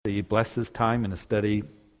you bless this time in the study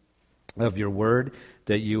of your word,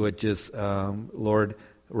 that you would just, Lord,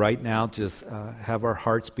 right now just have our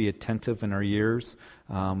hearts be attentive and our ears.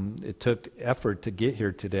 It took effort to get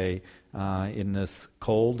here today in this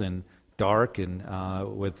cold and dark and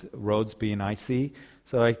with roads being icy.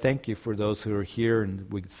 So I thank you for those who are here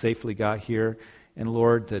and we safely got here. And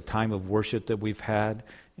Lord, the time of worship that we've had.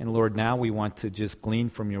 And Lord, now we want to just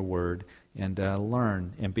glean from your word and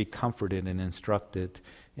learn and be comforted and instructed.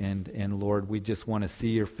 And Lord, we just want to see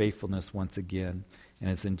your faithfulness once again. And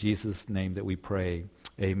it's in Jesus' name that we pray.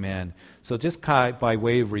 Amen. So just by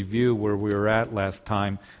way of review where we were at last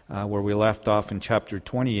time, where we left off in chapter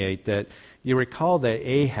 28, that you recall that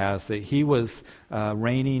Ahaz, that he was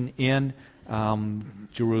reigning in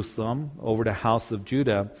Jerusalem over the house of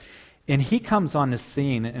Judah. And he comes on the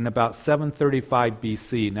scene in about 735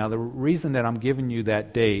 BC. Now, the reason that I'm giving you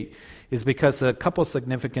that date is because a couple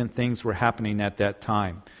significant things were happening at that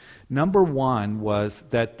time. Number one was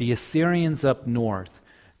that the Assyrians up north,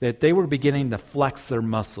 that they were beginning to flex their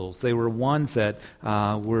muscles. They were ones that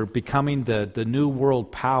were becoming the new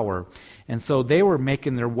world power. And so they were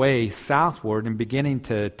making their way southward and beginning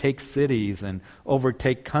to take cities and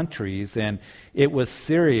overtake countries. And it was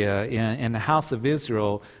Syria and the house of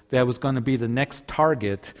Israel that was going to be the next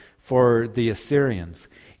target for the Assyrians.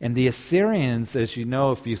 And the Assyrians, as you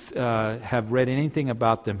know, if you have read anything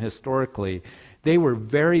about them historically, they were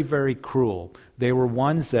very, very cruel. They were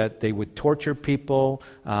ones that they would torture people.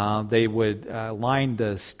 They would line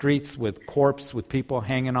the streets with corpse, with people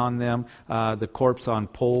hanging on them, the corpse on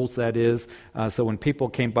poles, that is. So when people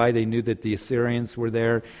came by, they knew that the Assyrians were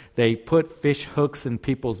there. They put fish hooks in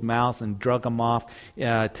people's mouths and drug them off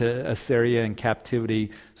to Assyria in captivity.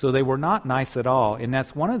 So they were not nice at all. And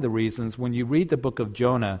that's one of the reasons when you read the book of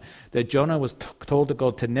Jonah, that Jonah was told to go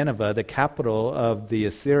to Nineveh, the capital of the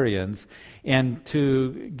Assyrians, and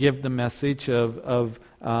to give the message of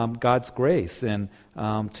God's grace and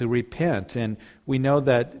to repent. And we know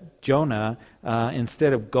that Jonah,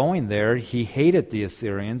 instead of going there, he hated the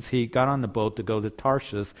Assyrians. He got on the boat to go to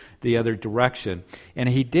Tarshish, the other direction. And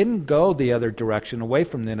he didn't go the other direction away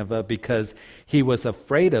from Nineveh because he was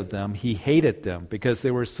afraid of them. He hated them because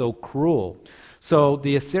they were so cruel. So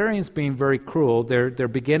the Assyrians, being very cruel, they're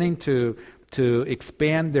beginning to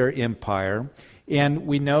expand their empire. And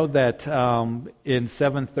we know that in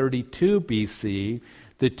 732 BC,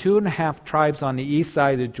 the 2.5 tribes on the east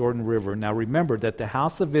side of the Jordan River. Now remember that the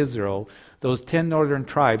house of Israel, those 10 northern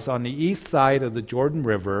tribes on the east side of the Jordan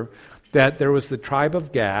River, that there was the tribe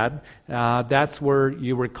of Gad. That's where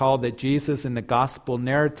you recall that Jesus in the gospel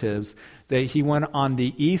narratives, that he went on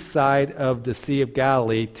the east side of the Sea of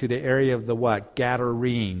Galilee to the area of the what?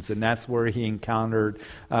 Gadarenes. And that's where he encountered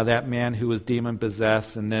that man who was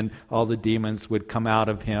demon-possessed, and then all the demons would come out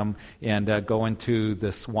of him and go into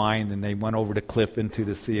the swine, and they went over the cliff into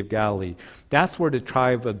the Sea of Galilee. That's where the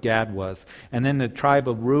tribe of Gad was. And then the tribe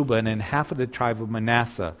of Reuben and half of the tribe of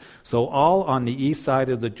Manasseh. So all on the east side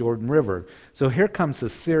of the Jordan River. So here comes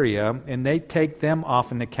Assyria, and they take them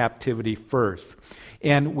off into captivity first.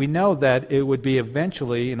 And we know that it would be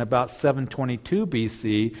eventually in about 722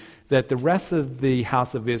 BC that the rest of the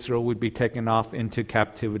house of Israel would be taken off into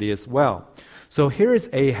captivity as well. So here is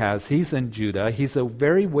Ahaz. He's in Judah. He's a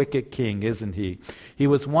very wicked king, isn't he? He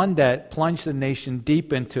was one that plunged the nation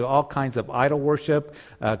deep into all kinds of idol worship,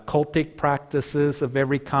 cultic practices of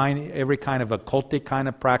every kind of occultic kind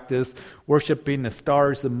of practice, worshiping the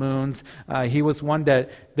stars, the moons. He was one that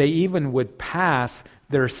they even would pass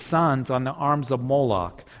their sons on the arms of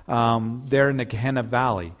Moloch there in the Gehenna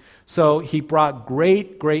Valley. So he brought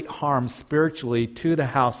great, great harm spiritually to the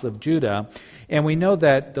house of Judah. And we know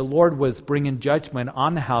that the Lord was bringing judgment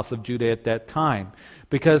on the house of Judah at that time.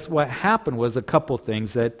 Because what happened was a couple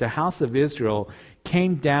things, that the house of Israel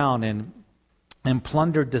came down and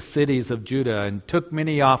plundered the cities of Judah and took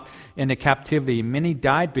many off into captivity. Many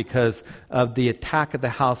died because of the attack of the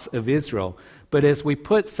house of Israel. But as we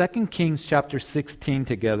put 2 Kings chapter 16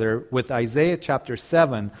 together with Isaiah chapter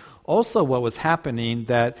 7, also what was happening,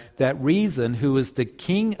 that Rezin, who was the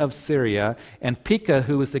king of Syria, and Pekah,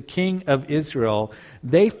 who was the king of Israel,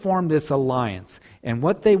 they formed this alliance. And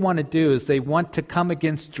what they want to do is they want to come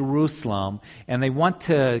against Jerusalem, and they want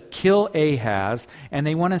to kill Ahaz, and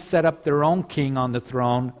they want to set up their own king on the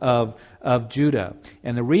throne of Judah.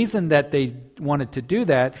 And the reason that they wanted to do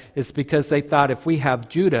that is because they thought, if we have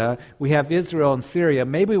Judah, we have Israel and Syria,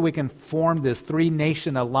 maybe we can form this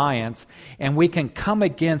 3-nation alliance, and we can come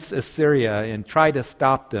against Assyria and try to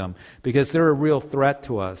stop them because they're a real threat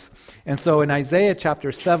to us. And so in Isaiah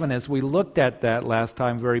chapter 7, as we looked at that last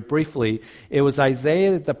time very briefly, it was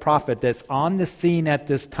Isaiah the prophet that's on the scene at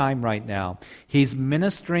this time right now. He's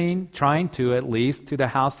ministering, trying to at least, to the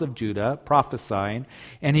house of Judah, prophesying,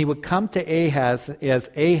 and he would come to Ahaz as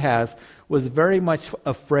Ahaz was very much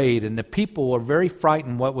afraid, and the people were very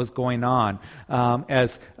frightened what was going on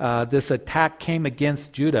as this attack came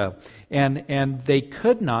against Judah. And they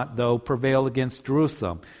could not, though, prevail against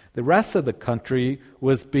Jerusalem. The rest of the country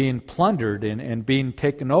was being plundered and being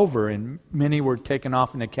taken over, and many were taken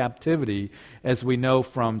off into captivity, as we know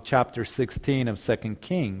from chapter 16 of 2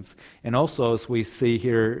 Kings, and also as we see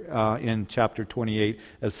here in chapter 28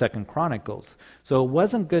 of 2 Chronicles. So it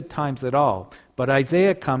wasn't good times at all. But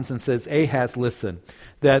Isaiah comes and says, Ahaz, listen,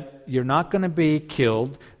 that you're not going to be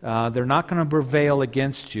killed, they're not going to prevail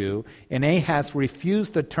against you, and Ahaz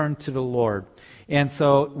refused to turn to the Lord. And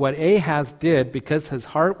so what Ahaz did, because his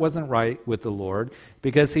heart wasn't right with the Lord,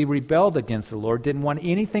 because he rebelled against the Lord, didn't want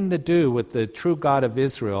anything to do with the true God of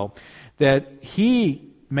Israel, that he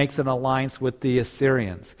makes an alliance with the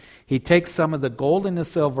Assyrians. He takes some of the gold and the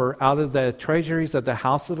silver out of the treasuries of the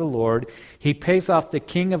house of the Lord. He pays off the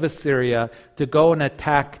king of Assyria to go and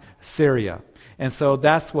attack Syria. And so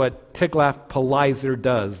that's what Tiglath-Pileser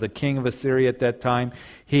does, the king of Assyria at that time.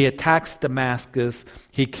 He attacks Damascus.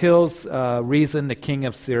 He kills Rezin, the king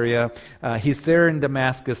of Syria. He's there in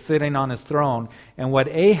Damascus sitting on his throne. And what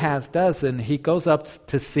Ahaz does, and he goes up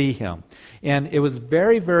to see him. And it was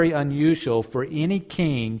very, very unusual for any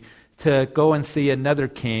king to go and see another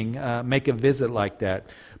king, make a visit like that.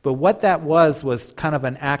 But what that was kind of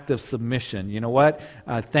an act of submission. You know what?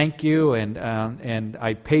 Thank you, and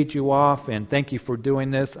I paid you off, and thank you for doing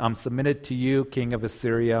this. I'm submitted to you, king of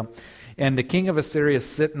Assyria. And the king of Assyria is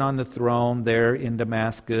sitting on the throne there in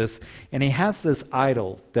Damascus, and he has this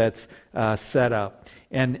idol that's set up.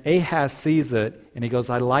 And Ahaz sees it, and he goes,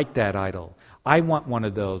 I like that idol. I want one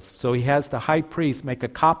of those. So he has the high priest make a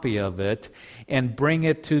copy of it and bring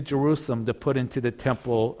it to Jerusalem to put into the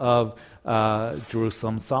temple of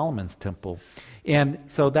Jerusalem, Solomon's temple. And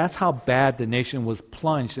so that's how bad the nation was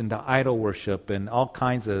plunged into idol worship and all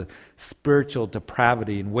kinds of spiritual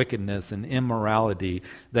depravity and wickedness and immorality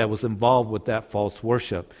that was involved with that false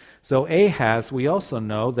worship. So Ahaz, we also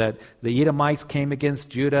know that the Edomites came against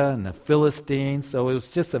Judah and the Philistines. So it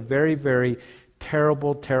was just a very, very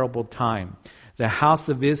terrible, terrible time. The house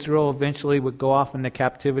of Israel eventually would go off into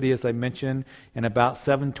captivity, as I mentioned, in about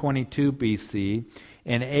 722 BC.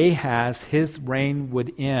 And Ahaz, his reign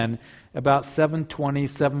would end about 720,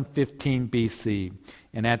 715 BC.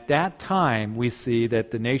 And at that time, we see that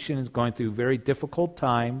the nation is going through very difficult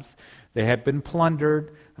times. They have been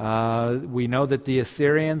plundered. We know that the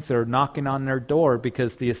Assyrians are knocking on their door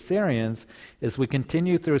because the Assyrians, as we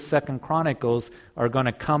continue through 2 Chronicles, are going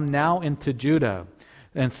to come now into Judah.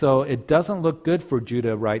 And so it doesn't look good for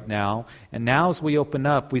Judah right now. And now as we open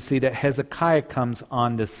up, we see that Hezekiah comes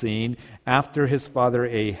on the scene after his father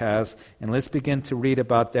Ahaz. And let's begin to read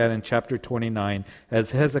about that in chapter 29.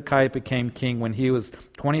 As Hezekiah became king when he was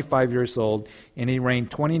 25 years old, and he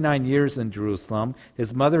reigned 29 years in Jerusalem.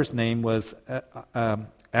 His mother's name was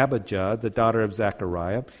Abijah, the daughter of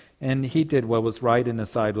Zechariah. And he did what was right in the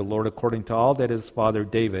sight of the Lord according to all that his father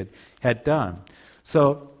David had done.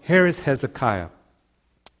 So here is Hezekiah.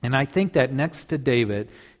 And I think that next to David,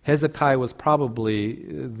 Hezekiah was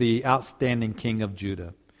probably the outstanding king of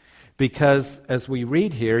Judah. Because as we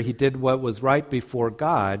read here, he did what was right before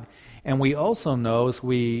God. And we also know, as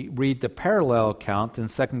we read the parallel account in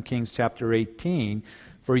 2 Kings chapter 18,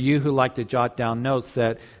 for you who like to jot down notes,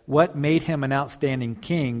 that what made him an outstanding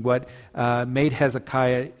king, what made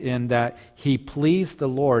Hezekiah in that he pleased the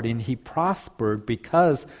Lord and he prospered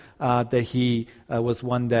because that he was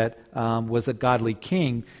one that was a godly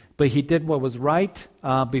king, but he did what was right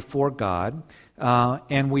before God.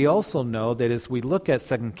 And we also know that as we look at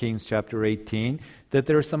 2 Kings chapter 18, that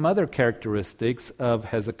there are some other characteristics of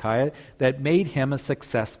Hezekiah that made him a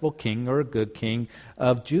successful king or a good king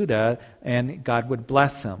of Judah, and God would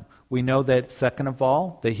bless him. We know that, second of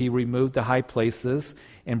all, that he removed the high places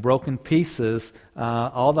and broke in pieces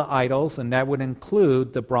all the idols, and that would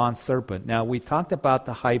include the bronze serpent. Now, we talked about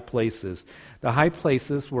the high places. The high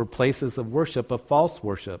places were places of worship, of false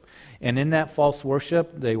worship. And in that false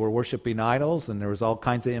worship, they were worshiping idols, and there was all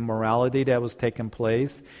kinds of immorality that was taking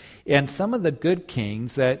place. And some of the good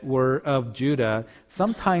kings that were of Judah,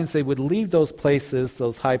 sometimes they would leave those places,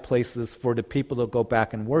 those high places, for the people to go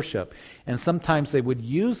back and worship. And sometimes they would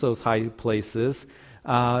use those high places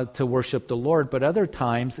to worship the Lord. But other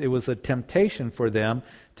times it was a temptation for them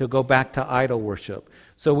to go back to idol worship.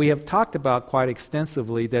 So we have talked about quite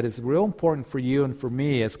extensively that it's real important for you and for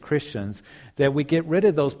me as Christians that we get rid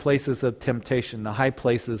of those places of temptation, the high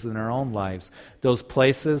places in our own lives, those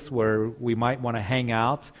places where we might want to hang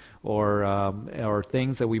out or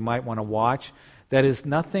things that we might want to watch. That is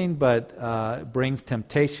nothing but brings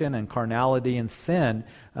temptation and carnality and sin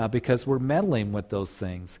because we're meddling with those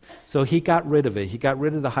things. So he got rid of it. He got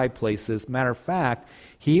rid of the high places. Matter of fact,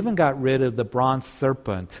 he even got rid of the bronze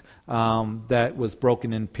serpent that was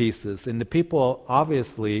broken in pieces. And the people,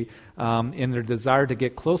 obviously, in their desire to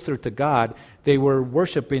get closer to God, they were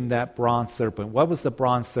worshiping that bronze serpent. What was the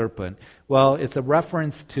bronze serpent? Well, it's a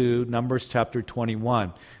reference to Numbers chapter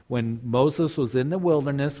 21. When Moses was in the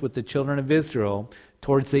wilderness with the children of Israel,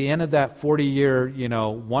 towards the end of that 40-year,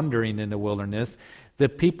 wandering in the wilderness, the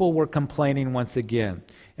people were complaining once again.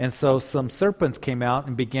 And so some serpents came out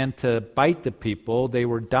and began to bite the people. They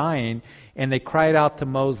were dying, and they cried out to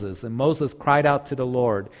Moses. And Moses cried out to the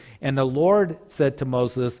Lord. And the Lord said to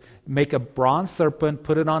Moses, make a bronze serpent,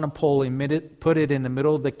 put it on a pole, and put it in the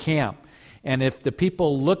middle of the camp. And if the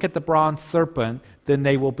people look at the bronze serpent, then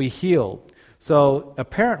they will be healed. So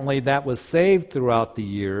apparently that was saved throughout the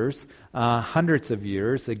years, hundreds of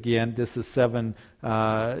years. Again, this is 20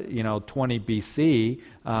 BC,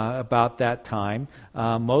 about that time.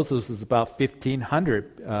 Moses is about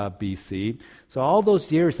 1500 BC. So all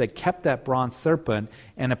those years they kept that bronze serpent,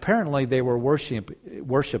 and apparently they were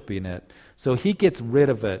worshiping it. So he gets rid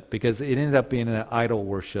of it because it ended up being an idol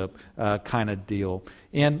worship kind of deal.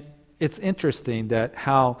 And it's interesting that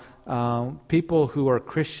how people who are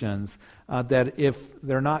Christians, that if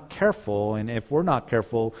they're not careful, and if we're not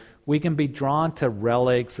careful, we can be drawn to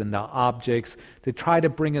relics and to objects to try to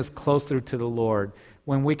bring us closer to the Lord,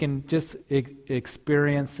 when we can just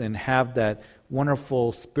experience and have that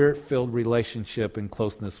wonderful Spirit-filled relationship and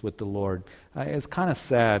closeness with the Lord. It's kind of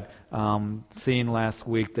sad seeing last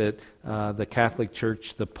week that the Catholic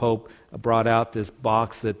Church, the Pope, brought out this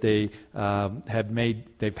box that they've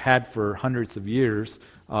had for hundreds of years,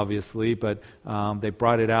 obviously, but they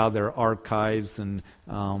brought it out of their archives, and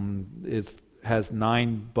it has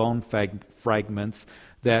 9 bone fragments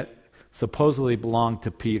that supposedly belong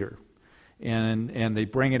to Peter. And they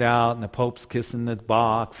bring it out, and the Pope's kissing the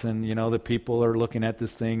box, and the people are looking at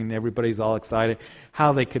this thing, and everybody's all excited.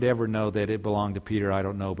 How they could ever know that it belonged to Peter, I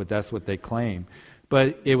don't know, but that's what they claim.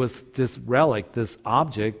 But it was this relic, this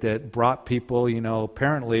object that brought people,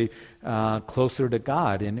 apparently closer to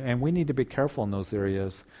God. And we need to be careful in those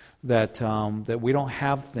areas that we don't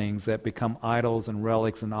have things that become idols and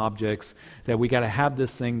relics and objects, that we got to have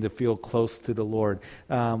this thing to feel close to the Lord.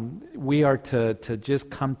 We are to just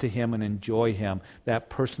come to Him and enjoy Him, that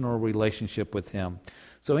personal relationship with Him.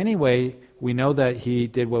 So anyway, we know that he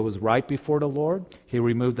did what was right before the Lord. He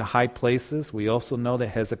removed the high places. We also know that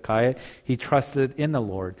Hezekiah, he trusted in the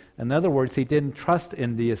Lord. In other words, he didn't trust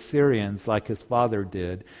in the Assyrians like his father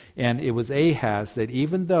did. And it was Ahaz that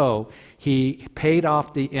even though he paid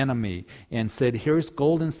off the enemy and said, here's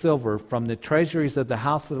gold and silver from the treasuries of the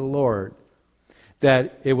house of the Lord,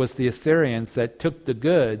 that it was the Assyrians that took the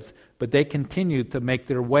goods, but they continued to make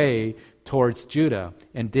their way towards Judah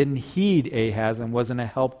and didn't heed Ahaz and wasn't a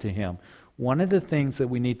help to him. One of the things that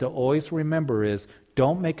we need to always remember is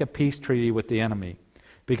don't make a peace treaty with the enemy,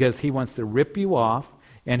 because he wants to rip you off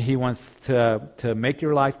and he wants to make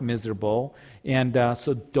your life miserable. And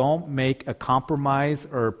so don't make a compromise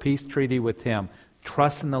or a peace treaty with him.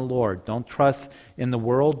 Trust in the Lord. Don't trust in the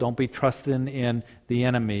world. Don't be trusting in the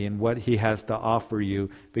enemy and what he has to offer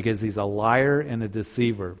you, because he's a liar and a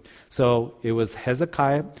deceiver. So it was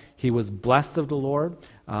Hezekiah. He was blessed of the Lord.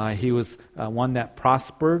 He was one that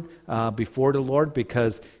prospered before the Lord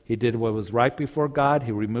because he did what was right before God.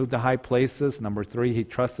 He removed the high places. Number 3, he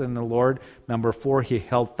trusted in the Lord. Number 4, he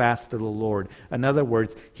held fast to the Lord. In other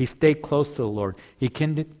words, he stayed close to the Lord. He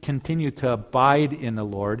continued to abide in the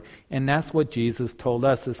Lord, and that's what Jesus told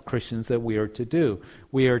us as Christians that we are to do.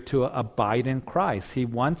 We are to abide in Christ. He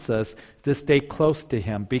wants us to stay close to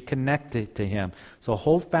Him, be connected to Him. So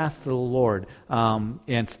hold fast to the Lord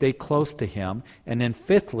and stay close to Him. And then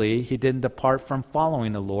fifthly, he didn't depart from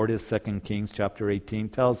following the Lord, as 2 Kings chapter 18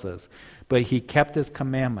 tells us. But he kept His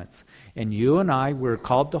commandments. And you and I, we're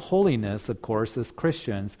called to holiness, of course, as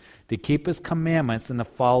Christians, to keep His commandments and to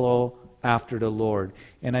follow after the Lord.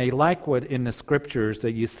 And I like what in the scriptures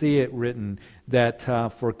that you see it written that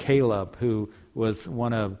for Caleb, who was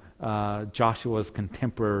one of Joshua's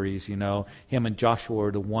contemporaries, him and Joshua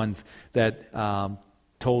were the ones that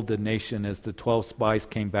told the nation as the 12 spies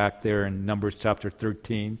came back there in Numbers chapter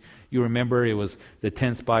 13. You remember it was the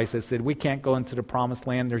 10 spies that said, we can't go into the promised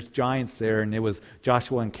land. There's giants there. And it was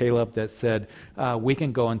Joshua and Caleb that said, we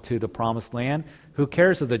can go into the promised land. Who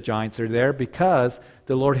cares if the giants are there? Because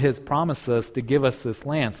the Lord has promised us to give us this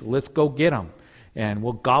land. So let's go get them. And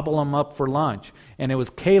we'll gobble them up for lunch. And it was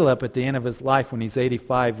Caleb at the end of his life when he's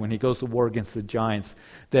 85, when he goes to war against the giants,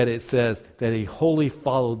 that it says that he wholly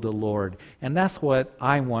followed the Lord. And that's what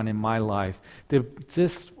I want in my life, to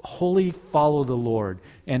just wholly follow the Lord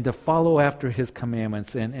and to follow after his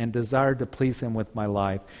commandments and desire to please him with my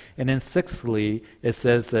life. And then sixthly, it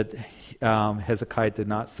says that Hezekiah did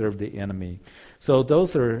not serve the enemy. So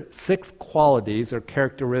those are 6 qualities or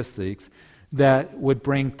characteristics that would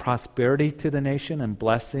bring prosperity to the nation and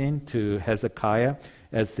blessing to Hezekiah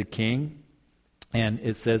as the king. And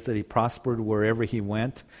it says that he prospered wherever he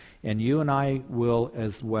went. And you and I will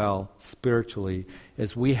as well, spiritually,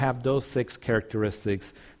 as we have those 6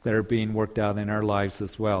 characteristics that are being worked out in our lives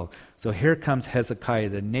as well. So here comes Hezekiah.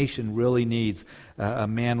 The nation really needs a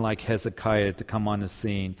man like Hezekiah to come on the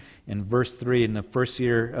scene. In verse 3, in the first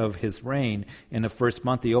year of his reign, in the first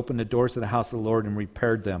month, he opened the doors of the house of the Lord and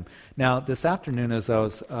repaired them. Now, this afternoon as I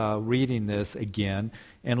was reading this again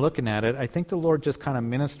and looking at it, I think the Lord just kind of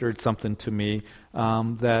ministered something to me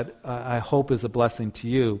that I hope is a blessing to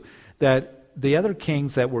you. That the other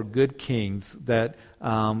kings that were good kings that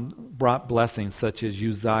brought blessings, such as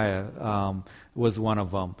Uzziah was one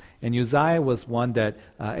of them. And Uzziah was one that,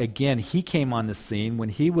 again, he came on the scene when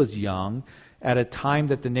he was young at a time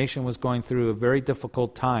that the nation was going through a very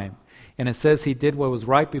difficult time. And it says he did what was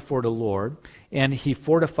right before the Lord, and he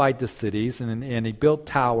fortified the cities, and he built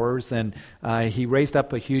towers, and he raised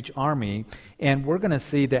up a huge army. And we're going to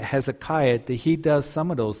see that Hezekiah, that he does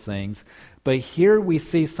some of those things. But here we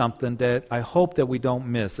see something that I hope that we don't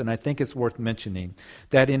miss, and I think it's worth mentioning,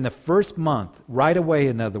 that in the first month, right away,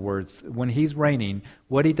 in other words, when he's reigning,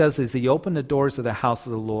 what he does is he opened the doors of the house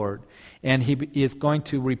of the Lord, and he is going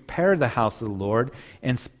to repair the house of the Lord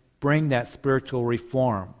and bring that spiritual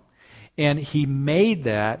reform. And he made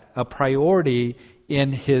that a priority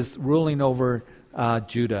in his ruling over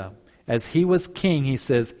Judah. As he was king, he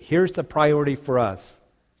says, here's the priority for us.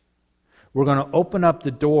 We're going to open up the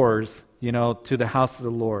doors, to the house of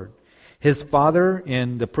the Lord. His father,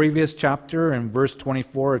 in the previous chapter, in verse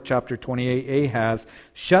 24 of chapter 28, Ahaz,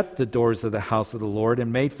 shut the doors of the house of the Lord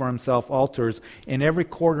and made for himself altars in every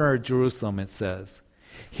corner of Jerusalem, it says.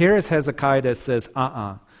 Here is Hezekiah that says,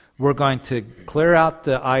 we're going to clear out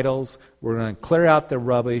the idols. We're going to clear out the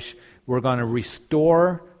rubbish. We're going to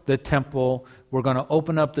restore the temple. We're going to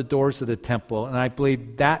open up the doors of the temple. And I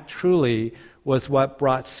believe that truly was what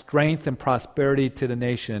brought strength and prosperity to the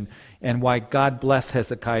nation, and why God blessed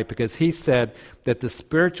Hezekiah, because he said that the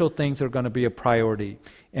spiritual things are going to be a priority.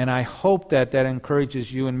 And I hope that that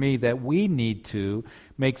encourages you and me, that we need to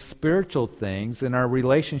make spiritual things in our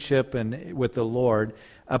relationship and with the Lord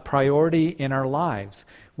a priority in our lives.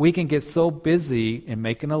 We can get so busy in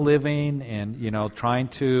making a living and trying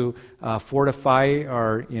to fortify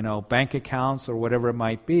our bank accounts or whatever it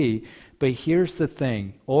might be. But here's the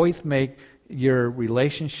thing: always make your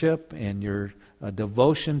relationship and your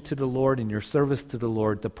devotion to the Lord and your service to the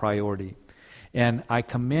Lord the priority. And I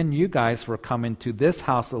commend you guys for coming to this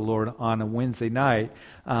house of the Lord on a Wednesday night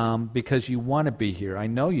because you want to be here. I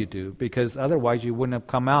know you do, because otherwise you wouldn't have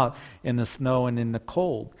come out in the snow and in the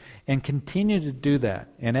cold. And continue to do that.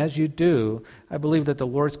 And as you do, I believe that the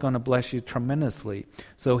Lord's going to bless you tremendously.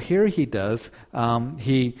 So here he does.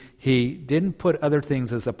 He didn't put other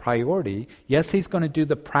things as a priority. Yes, he's going to do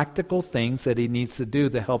the practical things that he needs to do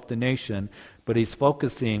to help the nation, but he's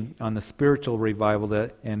focusing on the spiritual revival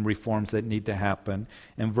and reforms that need to happen.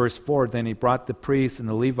 In verse 4, then he brought the priests and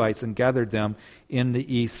the Levites and gathered them in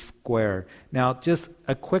the east square. Now, just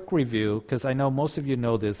a quick review, because I know most of you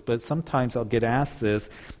know this, but sometimes I'll get asked this: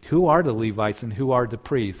 who are the Levites and who are the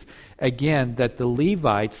priests? Again, that the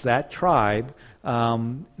Levites, that tribe,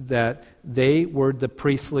 that they were the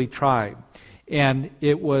priestly tribe. And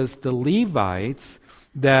it was the Levites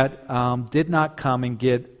that did not come and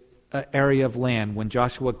get an area of land when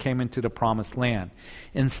Joshua came into the promised land.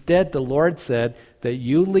 Instead, the Lord said that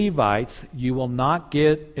you Levites, you will not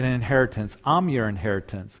get an inheritance. I'm your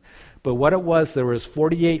inheritance. But what it was, there was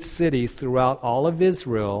 48 cities throughout all of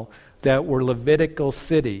Israel that were Levitical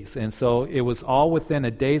cities. And so it was all within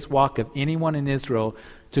a day's walk of anyone in Israel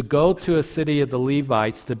to go to a city of the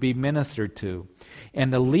Levites to be ministered to.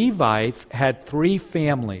 And the Levites had 3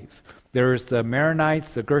 families. There's the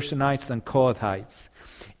Maronites, the Gershonites, and Kohathites.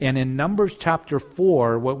 And in Numbers chapter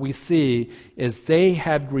 4, what we see is they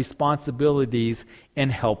had responsibilities in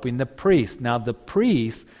helping the priests. Now, the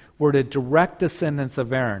priests were the direct descendants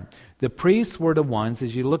of Aaron. The priests were the ones,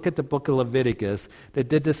 as you look at the book of Leviticus, that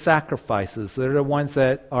did the sacrifices. They're the ones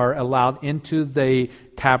that are allowed into the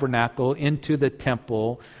tabernacle, into the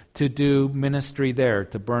temple, to do ministry there,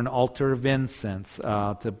 to burn altar of incense,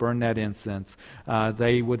 to burn that incense.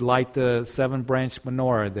 They would light the 7-branch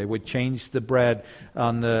menorah. They would change the bread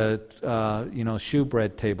on the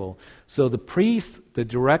shewbread table. So the priests, the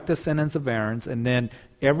direct descendants of Aaron's, and then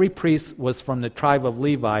every priest was from the tribe of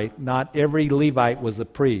Levi. Not every Levite was a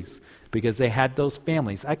priest because they had those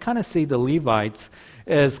families. I kind of see the Levites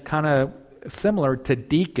as kind of similar to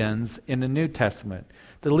deacons in the New Testament.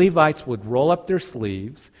 The Levites would roll up their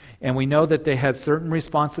sleeves, and we know that they had certain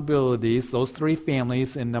responsibilities, those 3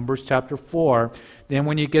 families in Numbers chapter 4. Then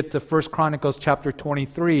when you get to 1 Chronicles chapter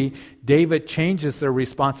 23, David changes their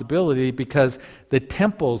responsibility because the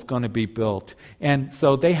temple's going to be built. And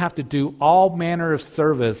so they have to do all manner of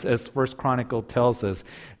service, as 1 Chronicle tells us.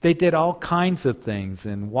 They did all kinds of things,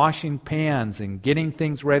 and washing pans and getting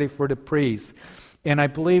things ready for the priests. And I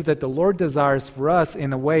believe that the Lord desires for us,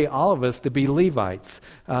 in a way, all of us, to be Levites,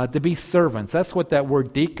 to be servants. That's what that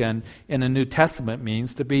word deacon in the New Testament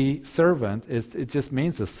means. To be servant, it just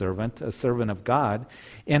means a servant of God.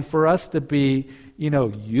 And for us to be,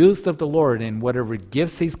 used of the Lord in whatever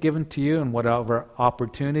gifts He's given to you and whatever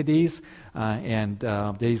opportunities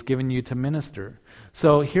that He's given you to minister.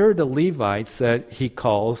 So here are the Levites that He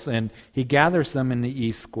calls, and He gathers them in the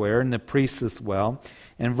east square, and the priests as well.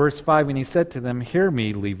 In verse 5, and He said to them, "Hear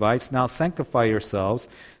me, Levites, now sanctify yourselves,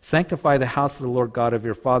 sanctify the house of the Lord God of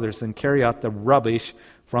your fathers, and carry out the rubbish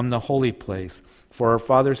from the holy place. For our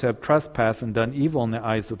fathers have trespassed and done evil in the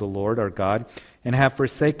eyes of the Lord our God, and have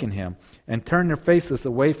forsaken Him, and turned their faces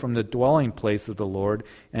away from the dwelling place of the Lord,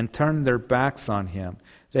 and turned their backs on Him.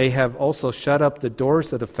 They have also shut up the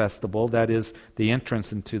doors of the festival," that is, the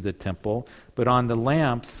entrance into the temple, "but on the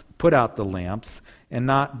lamps, put out the lamps, and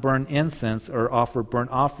not burn incense or offer burnt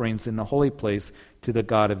offerings in the holy place to the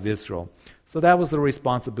God of Israel." So that was the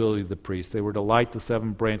responsibility of the priests. They were to light the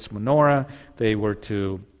 7-branch menorah. They were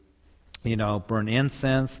to burn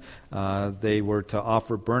incense. They were to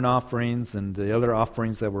offer burnt offerings and the other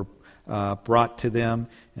offerings that were brought to them.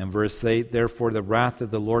 In verse 8, "Therefore the wrath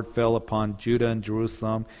of the Lord fell upon Judah and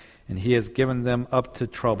Jerusalem, and He has given them up to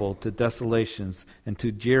trouble, to desolations, and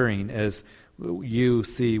to jeering, as you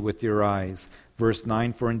see with your eyes." Verse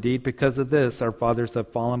 9, "For indeed because of this our fathers have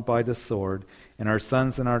fallen by the sword, and our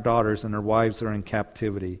sons and our daughters and our wives are in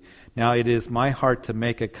captivity. Now it is my heart to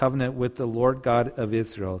make a covenant with the Lord God of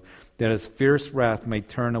Israel, that His fierce wrath may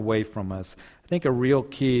turn away from us." I think a real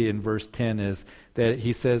key in verse 10 is that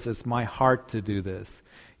He says, "It's my heart to do this."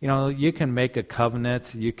 You can make a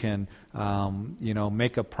covenant, you can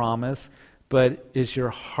make a promise, but is your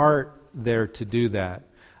heart there to do that?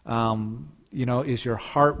 Is your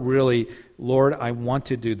heart really, "Lord, I want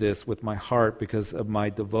to do this with my heart because of my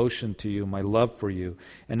devotion to you, my love for you"?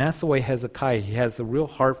 And that's the way Hezekiah, he has a real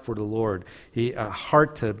heart for the Lord. A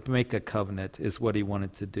heart to make a covenant is what he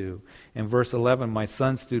wanted to do. In verse 11, "My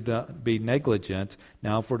sons, do not be negligent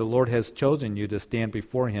now, for the Lord has chosen you to stand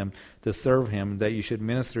before Him, to serve Him, that you should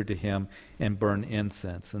minister to Him and burn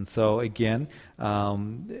incense." And so again,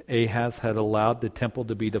 Ahaz had allowed the temple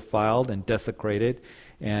to be defiled and desecrated,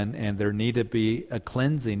 and there needed to be a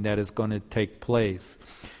cleansing that is going to take place.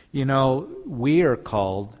 We are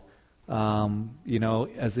called,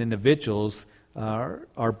 as individuals,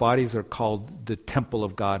 our bodies are called the temple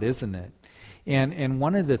of God, isn't it? And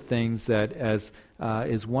one of the things that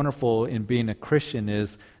is wonderful in being a Christian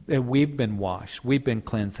is that we've been washed. We've been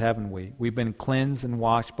cleansed, haven't we? We've been cleansed and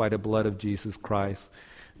washed by the blood of Jesus Christ.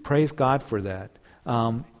 Praise God for that.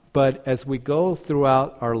 But as we go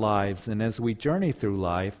throughout our lives and as we journey through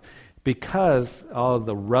life, because all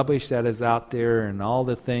the rubbish that is out there and all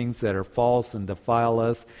the things that are false and defile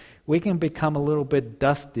us, we can become a little bit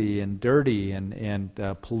dusty and dirty and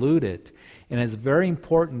polluted. And it's very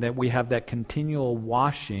important that we have that continual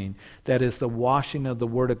washing, that is the washing of the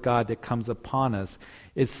Word of God that comes upon us.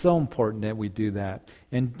 It's so important that we do that.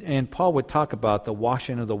 And Paul would talk about the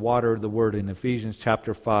washing of the water of the Word in Ephesians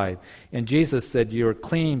chapter 5. And Jesus said, "You are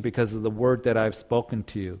clean because of the Word that I've spoken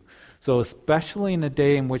to you." So especially in the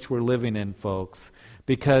day in which we're living in, folks,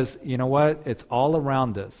 because you know what? It's all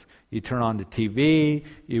around us. You turn on the TV,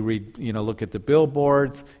 you read, look at the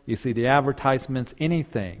billboards, you see the advertisements,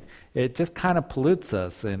 anything. It just kind of pollutes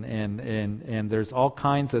us, and there's all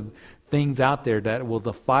kinds of things out there that will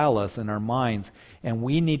defile us in our minds. And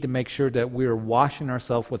we need to make sure that we are washing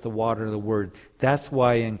ourselves with the water of the Word. That's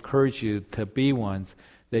why I encourage you to be ones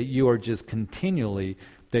that you are just continually,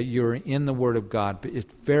 that you're in the Word of God. But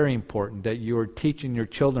it's very important that you are teaching your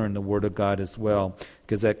children the Word of God as well,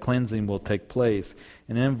 because that cleansing will take place.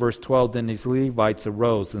 And then in verse 12, then these Levites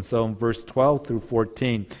arose. And so in verse 12 through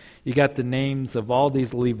 14, you got the names of all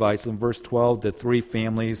these Levites. In verse 12, the three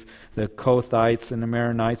families, the Kohathites and the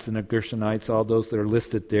Maronites and the Gershonites, all those that are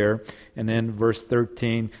listed there. And then verse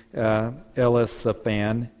 13,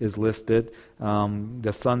 Elisaphan is listed.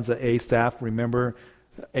 The sons of Asaph, remember,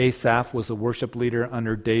 Asaph was a worship leader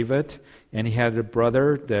under David, and he had a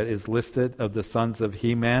brother that is listed of the sons of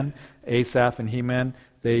Heman. Asaph and Heman,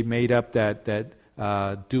 they made up that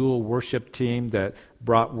dual worship team that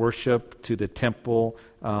brought worship to the temple,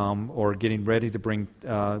 or getting ready to bring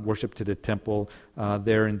worship to the temple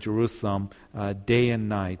there in Jerusalem day and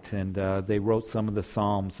night. And they wrote some of the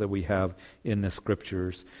Psalms that we have in the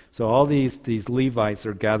Scriptures. So all these Levites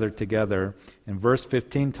are gathered together. And verse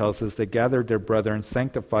 15 tells us they gathered their brethren,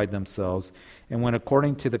 sanctified themselves, and went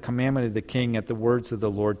according to the commandment of the king at the words of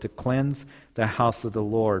the Lord to cleanse the house of the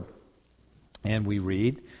Lord. And we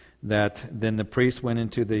read that then the priest went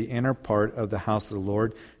into the inner part of the house of the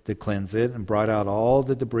Lord to cleanse it, and brought out all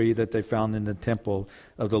the debris that they found in the temple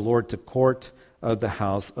of the Lord to court of the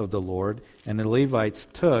house of the Lord. And the Levites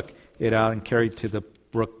took it out and carried to the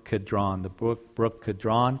brook Kidron. The brook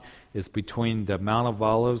Kidron is between the Mount of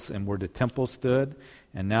Olives and where the temple stood.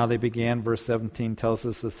 And now they began, verse 17 tells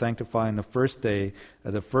us, to sanctify on the first day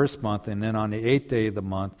of the first month, and then on the 8th day of the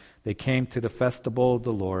month they came to the festival of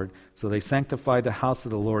the Lord. So they sanctified the house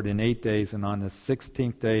of the Lord in 8 days, and on the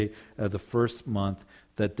 16th day of the first month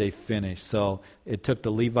that they finished. So it took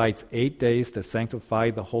the Levites 8 days to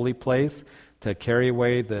sanctify the holy place, to carry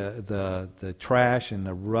away the trash and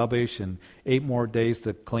the rubbish, and 8 more days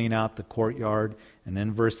to clean out the courtyard. And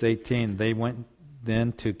then verse 18, they went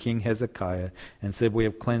then to King Hezekiah and said, we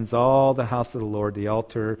have cleansed all the house of the Lord, the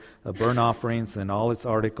altar of burnt offerings and all its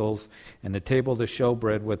articles, and the table to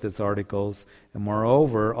showbread with its articles, and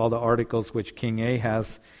moreover all the articles which King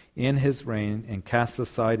Ahaz in his reign and cast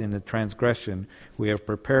aside in the transgression we have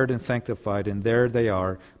prepared and sanctified, and there they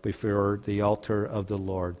are before the altar of the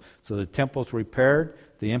Lord. So the temple's repaired,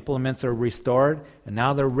 the implements are restored, and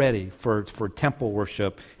now they're ready for temple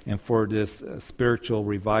worship and for this spiritual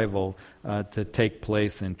revival to take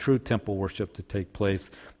place, and true temple worship to take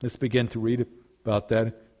place. Let's begin to read about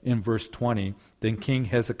that in verse 20. Then King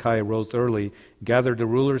Hezekiah rose early, gathered the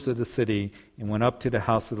rulers of the city, and went up to the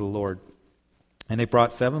house of the Lord. And they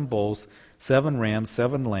brought 7 bulls, 7 rams,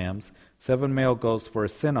 7 lambs, 7 male goats for a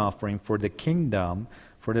sin offering for the kingdom,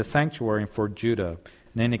 for the sanctuary, and for Judah.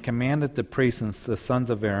 And then he commanded the priests and the sons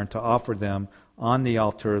of Aaron to offer them on the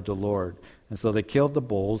altar of the Lord. And so they killed the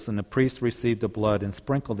bulls, and the priests received the blood and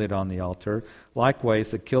sprinkled it on the altar.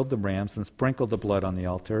 Likewise, they killed the rams and sprinkled the blood on the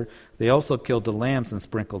altar. They also killed the lambs and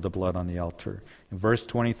sprinkled the blood on the altar. In verse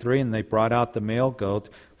 23, and they brought out the male goat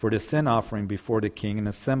for the sin offering before the king, and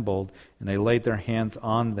assembled, and they laid their hands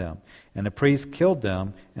on them. And the priests killed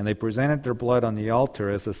them, and they presented their blood on the altar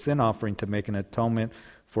as a sin offering to make an atonement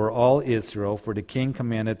for all Israel, for the king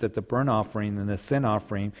commanded that the burnt offering and the sin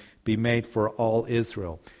offering be made for all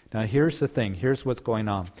Israel. Now here's the thing, here's what's going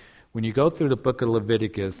on. When you go through the book of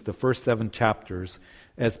Leviticus, the first 7 chapters,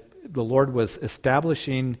 as the Lord was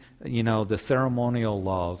establishing, the ceremonial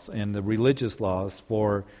laws and the religious laws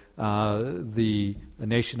for the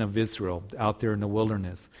nation of Israel out there in the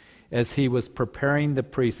wilderness, as he was preparing the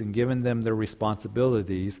priests and giving them their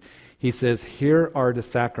responsibilities, he says, here are the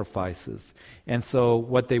sacrifices. And so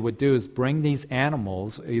what they would do is bring these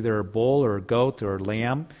animals, either a bull or a goat or a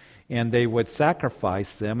lamb, and they would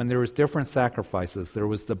sacrifice them. And there was different sacrifices. There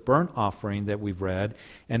was the burnt offering that we've read,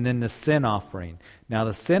 and then the sin offering. Now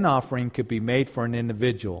the sin offering could be made for an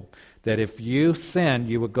individual. That if you sinned,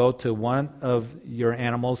 you would go to one of your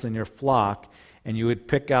animals in your flock, and you would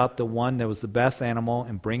pick out the one that was the best animal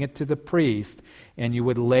and bring it to the priest, and you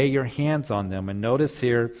would lay your hands on them. And notice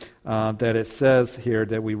here that it says here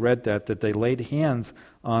that we read that they laid hands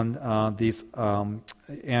on these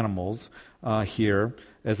animals here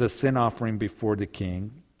as a sin offering before the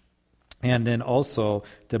king, and then also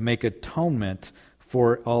to make atonement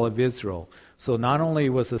for all of Israel. So not only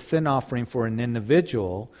was a sin offering for an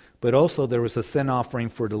individual, but also there was a sin offering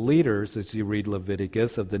for the leaders, as you read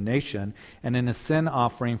Leviticus, of the nation, and then a sin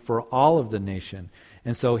offering for all of the nation.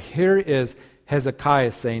 And so here is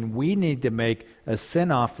Hezekiah saying, we need to make a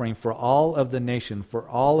sin offering for all of the nation, for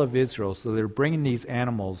all of Israel. So they're bringing these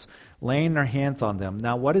animals, laying their hands on them.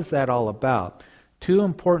 Now, what is that all about? two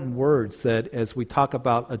important words that as we talk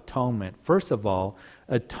about atonement. First of all,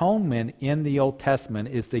 atonement in the Old Testament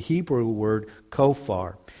is the Hebrew word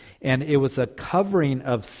kofar, and it was a covering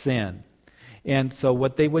of sin. And so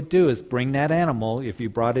what they would do is bring that animal, if you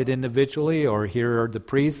brought it individually, or here are the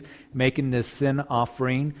priests making this sin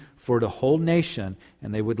offering for the whole nation,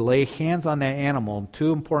 and they would lay hands on that animal.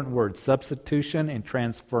 Two important words, substitution and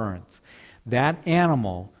transference. That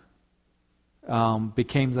animal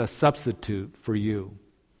became a substitute for you.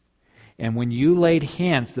 And when you laid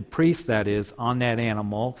hands, the priest that is, on that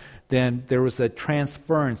animal, then there was a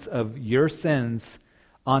transference of your sins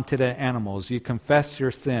onto the animals. You confess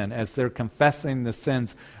your sin. As they're confessing the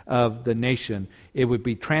sins of the nation, it would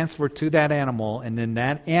be transferred to that animal, and then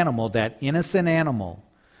that animal, that innocent animal,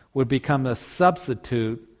 would become a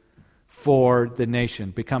substitute for the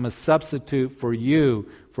nation, become a substitute for you,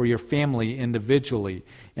 for your family individually.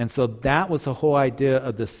 And so that was the whole idea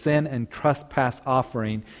of the sin and trespass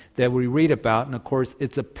offering that we read about. And of course,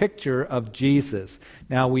 it's a picture of Jesus.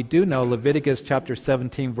 Now, we do know Leviticus chapter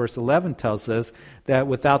 17, verse 11 tells us that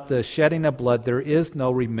without the shedding of blood, there is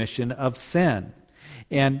no remission of sin.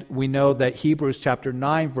 And we know that Hebrews chapter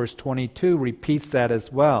 9, verse 22 repeats that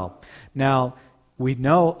as well. Now, we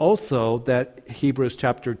know also that Hebrews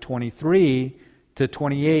chapter 23 to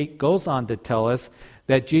 28 goes on to tell us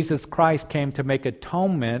that Jesus Christ came to make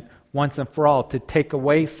atonement once and for all, to take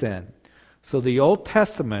away sin. So the Old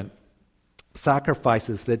Testament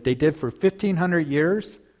sacrifices that they did for 1,500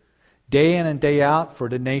 years, day in and day out for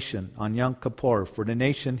the nation on Yom Kippur, for the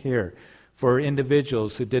nation here, for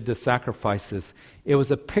individuals who did the sacrifices. It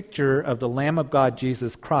was a picture of the Lamb of God,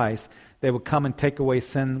 Jesus Christ, that would come and take away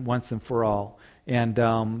sin once and for all. And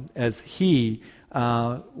as he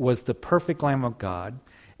was the perfect Lamb of God,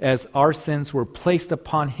 as our sins were placed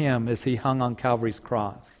upon him as he hung on Calvary's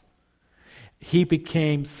cross, he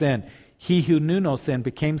became sin. He who knew no sin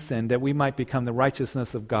became sin, that we might become the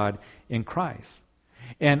righteousness of God in Christ.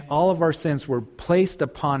 And all of our sins were placed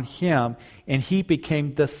upon him, and he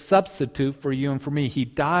became the substitute for you and for me. He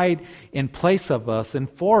died in place of us and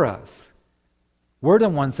for us. We're the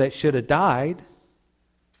ones that should have died,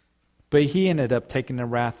 but he ended up taking the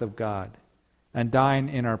wrath of God and dying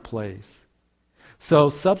in our place. So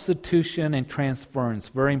substitution and transference,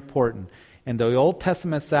 very important. And the Old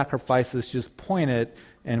Testament sacrifices just pointed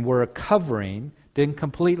and were a covering, didn't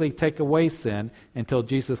completely take away sin until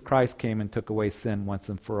Jesus Christ came and took away sin once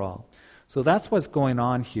and for all. So that's what's going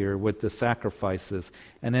on here with the sacrifices.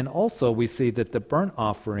 And then also we see that the burnt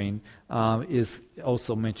offering is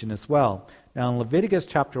also mentioned as well. Now in Leviticus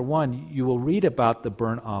chapter 1, you will read about the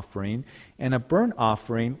burnt offering. And a burnt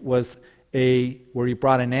offering was where you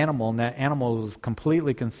brought an animal, and that animal was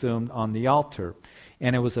completely consumed on the altar.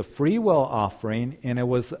 And it was a free will offering, and it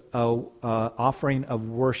was an offering of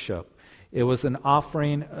worship. It was an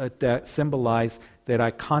offering that symbolized that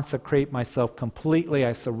I consecrate myself completely,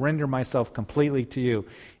 I surrender myself completely to you.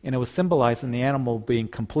 And it was symbolizing the animal being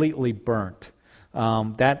completely burnt.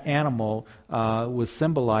 That animal was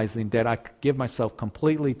symbolizing that I give myself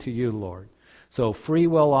completely to you, Lord. So free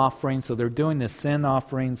will offerings, so they're doing the sin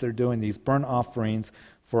offerings, they're doing these burnt offerings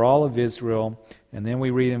for all of Israel. And then we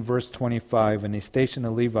read in verse 25, and they stationed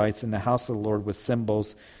the Levites in the house of the Lord with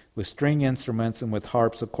cymbals, with string instruments, and with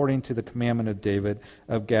harps, according to the commandment of David,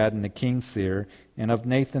 of Gad, and the king's seer, and of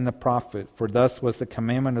Nathan the prophet. For thus was the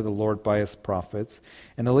commandment of the Lord by his prophets.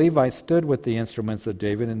 And the Levites stood with the instruments of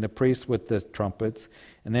David, and the priests with the trumpets.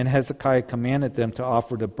 And then Hezekiah commanded them to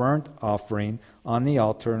offer the burnt offering on the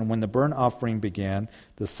altar. And when the burnt offering began,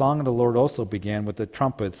 the song of the Lord also began with the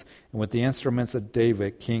trumpets and with the instruments of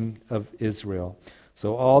David, king of Israel.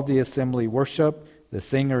 So all the assembly worshiped, the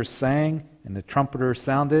singers sang, and the trumpeters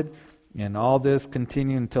sounded, and all this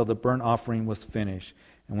continued until the burnt offering was finished.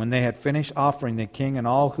 And when they had finished offering, the king and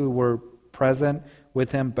all who were present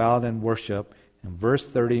with him bowed and worshiped. In verse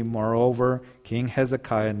 30, moreover, King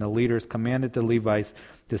Hezekiah and the leaders commanded the Levites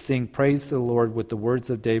to sing praise to the Lord with the words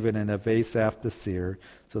of David and of Asaph the seer.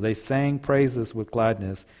 So they sang praises with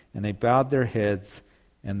gladness, and they bowed their heads,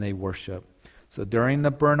 and they worshiped. So during the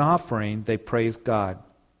burnt offering, they praised God.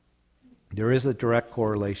 There is a direct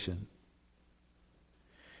correlation.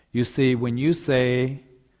 You see, when you say,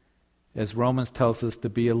 as Romans tells us, to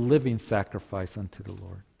be a living sacrifice unto the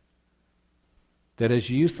Lord, that as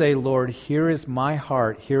you say, Lord, here is my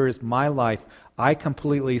heart, here is my life, I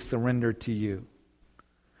completely surrender to you.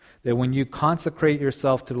 That when you consecrate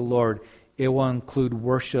yourself to the Lord, it will include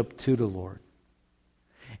worship to the Lord.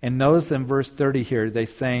 And notice in verse 30 here, they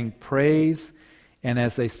sang praise, and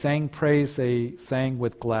as they sang praise, they sang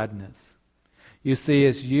with gladness. You see,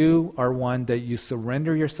 as you are one that you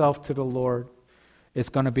surrender yourself to the Lord, It's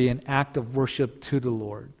going to be an act of worship to the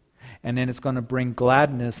Lord. And then it's going to bring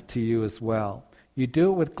gladness to you as well. You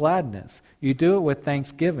do it with gladness. You do it with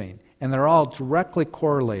thanksgiving. And they're all directly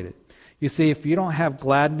correlated. You see, if you don't have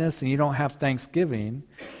gladness and you don't have thanksgiving,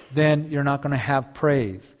 then you're not going to have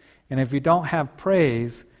praise. And if you don't have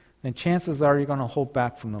praise, then chances are you're going to hold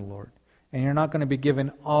back from the Lord. And you're not going to be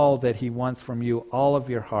given all that He wants from you, all of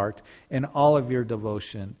your heart, and all of your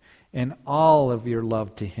devotion, and all of your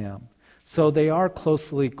love to Him. So they are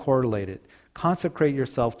closely correlated. Consecrate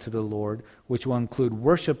yourself to the Lord, which will include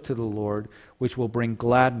worship to the Lord, which will bring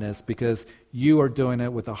gladness because you are doing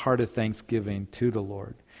it with a heart of thanksgiving to the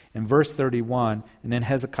Lord. In verse 31, and then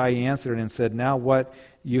Hezekiah answered and said, now what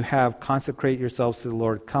you have, consecrate yourselves to the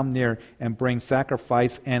Lord. Come near and bring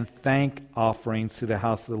sacrifice and thank offerings to the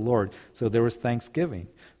house of the Lord. So there was thanksgiving.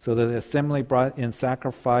 So the assembly brought in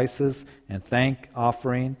sacrifices and thank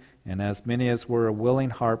offering, and as many as were a willing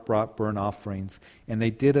heart brought burnt offerings, and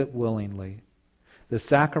they did it willingly. The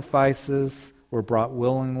sacrifices were brought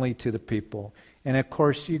willingly to the people. And of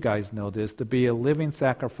course, you guys know this, to be a living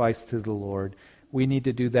sacrifice to the Lord, we need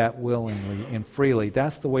to do that willingly and freely.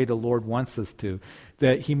 That's the way the Lord wants us to.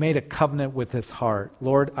 That He made a covenant with His heart.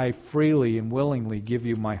 Lord, I freely and willingly give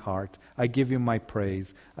you my heart. I give you my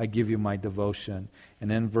praise. I give you my devotion.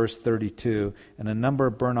 And then verse 32, and the number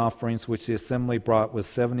of burnt offerings which the assembly brought was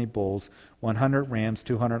 70 bulls, 100 rams,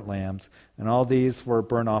 200 lambs, and all these were a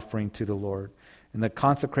burnt offering to the Lord. And the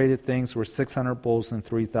consecrated things were 600 bulls and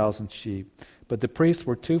 3,000 sheep. But the priests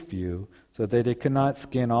were too few, so that they could not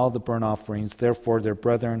skin all the burnt offerings. Therefore their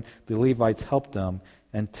brethren, the Levites, helped them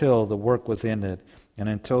until the work was ended, and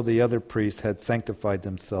until the other priests had sanctified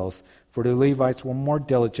themselves. For the Levites were more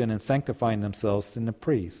diligent in sanctifying themselves than the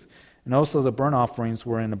priests. And also the burnt offerings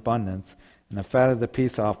were in abundance, and the fat of the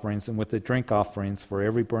peace offerings, and with the drink offerings for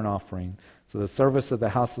every burnt offering. So the service of the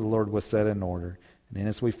house of the Lord was set in order. And then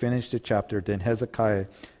as we finished the chapter, then Hezekiah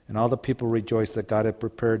and all the people rejoiced that God had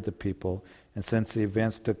prepared the people, and since the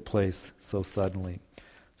events took place so suddenly.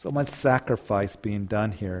 So much sacrifice being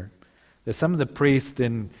done here. That some of the priests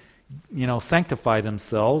didn't, sanctify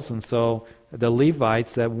themselves, and so the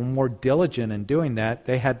Levites that were more diligent in doing that,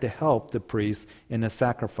 they had to help the priests in the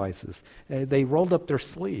sacrifices. They rolled up their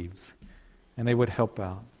sleeves, and they would help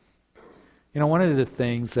out. One of the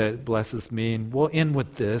things that blesses me, and we'll end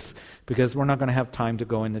with this, because we're not going to have time to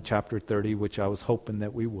go into chapter 30, which I was hoping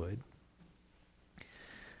that we would.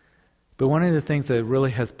 But one of the things that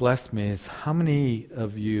really has blessed me is how many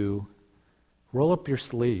of you roll up your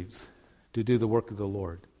sleeves to do the work of the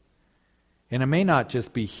Lord. And it may not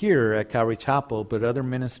just be here at Calvary Chapel, but other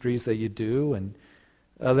ministries that you do and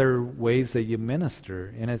other ways that you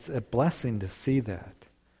minister. And it's a blessing to see that.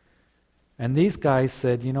 And these guys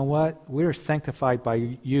said, you know what? We're sanctified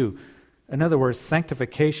by you. In other words,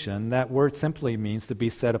 sanctification, that word simply means to be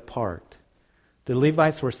set apart. The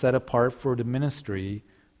Levites were set apart for the ministry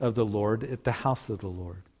of the Lord at the house of the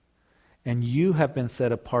Lord. And you have been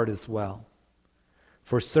set apart as well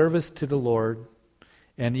for service to the Lord,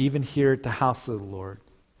 and even here at the house of the Lord.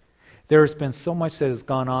 There has been so much that has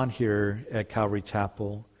gone on here at Calvary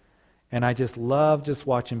Chapel, and I just love just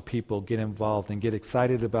watching people get involved and get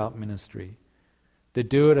excited about ministry. To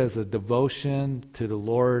do it as a devotion to the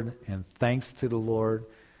Lord and thanks to the Lord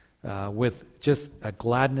with just a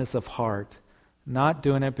gladness of heart. Not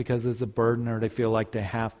doing it because it's a burden or they feel like they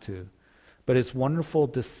have to. But it's wonderful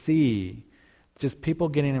to see just people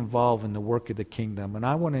getting involved in the work of the kingdom. And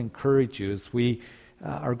I want to encourage you as we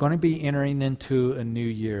are going to be entering into a new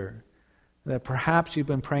year, that perhaps you've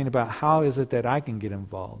been praying about how is it that I can get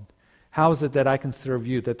involved? How is it that I can serve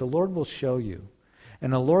you? That the Lord will show you.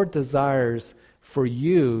 And the Lord desires for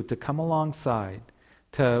you to come alongside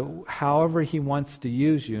to however He wants to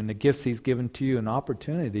use you and the gifts He's given to you and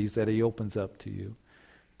opportunities that He opens up to you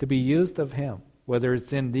to be used of Him, whether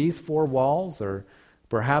it's in these four walls or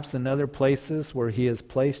perhaps in other places where He has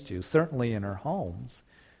placed you, certainly in our homes,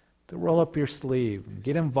 to roll up your sleeve and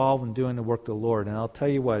get involved in doing the work of the Lord. And I'll tell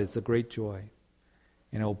you what, it's a great joy.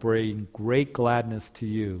 And it will bring great gladness to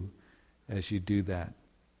you as you do that.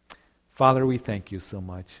 Father, we thank you so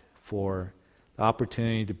much for the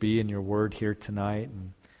opportunity to be in your word here tonight.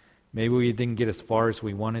 And maybe we didn't get as far as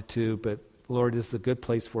we wanted to, but Lord, this is a good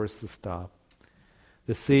place for us to stop.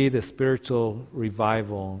 To see the spiritual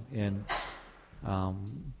revival in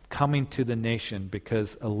coming to the nation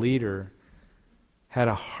because a leader had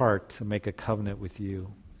a heart to make a covenant with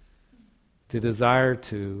you. To desire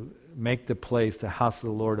to make the place, the house of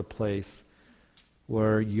the Lord, a place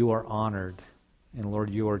where you are honored and Lord,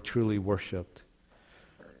 you are truly worshiped.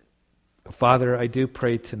 Father, I do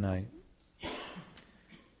pray tonight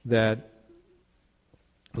that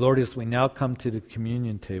Lord, as we now come to the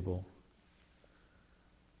communion table,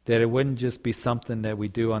 that it wouldn't just be something that we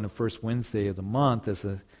do on the first Wednesday of the month as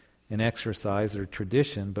an exercise or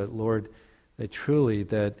tradition, but Lord, that truly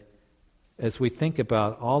that as we think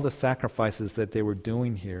about all the sacrifices that they were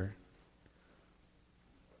doing here,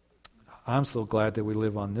 I'm so glad that we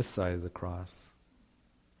live on this side of the cross.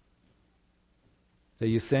 That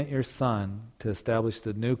you sent your Son to establish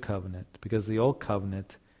the new covenant because the old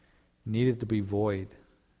covenant needed to be void.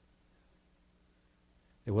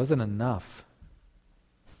 It wasn't enough.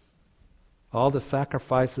 All the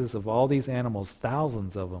sacrifices of all these animals,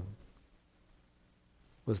 thousands of them,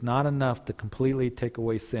 was not enough to completely take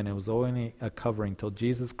away sin. It was only a covering till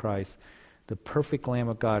Jesus Christ, the perfect Lamb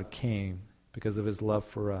of God, came because of his love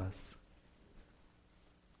for us.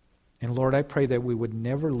 And Lord, I pray that we would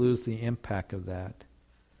never lose the impact of that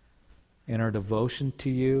in our devotion to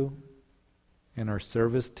you, in our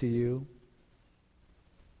service to you.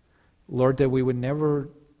 Lord, that we would never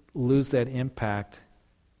lose that impact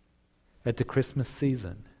at the Christmas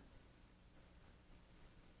season.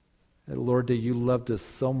 That, Lord, that you loved us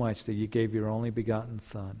so much that you gave your only begotten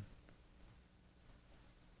Son.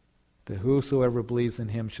 That whosoever believes in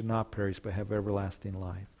him should not perish but have everlasting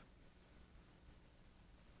life.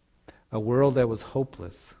 A world that was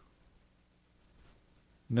hopeless.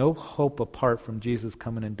 No hope apart from Jesus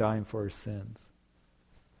coming and dying for our sins.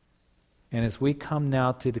 And as we come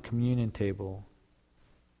now to the communion table,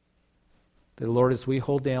 that Lord, as we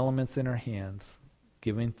hold the elements in our hands,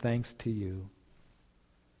 giving thanks to you,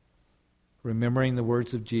 remembering the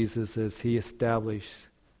words of Jesus as he established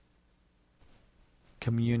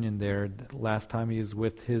communion there the last time he was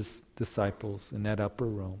with his disciples in that upper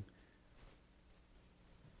room,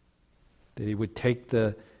 that he would take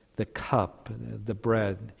the cup, the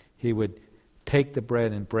bread, he would take the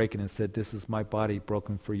bread and break it and said, this is my body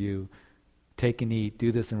broken for you. Take and eat,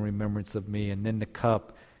 do this in remembrance of me. And then the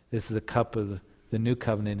cup, this is the cup of the new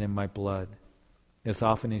covenant in my blood. As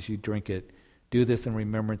often as you drink it, do this in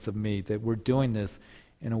remembrance of me. That we're doing this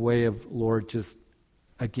in a way of, Lord, just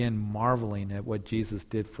again marveling at what Jesus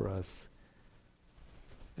did for us.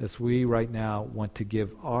 As we right now want to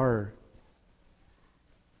give our,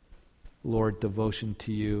 Lord, devotion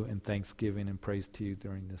to you and thanksgiving and praise to you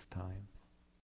during this time.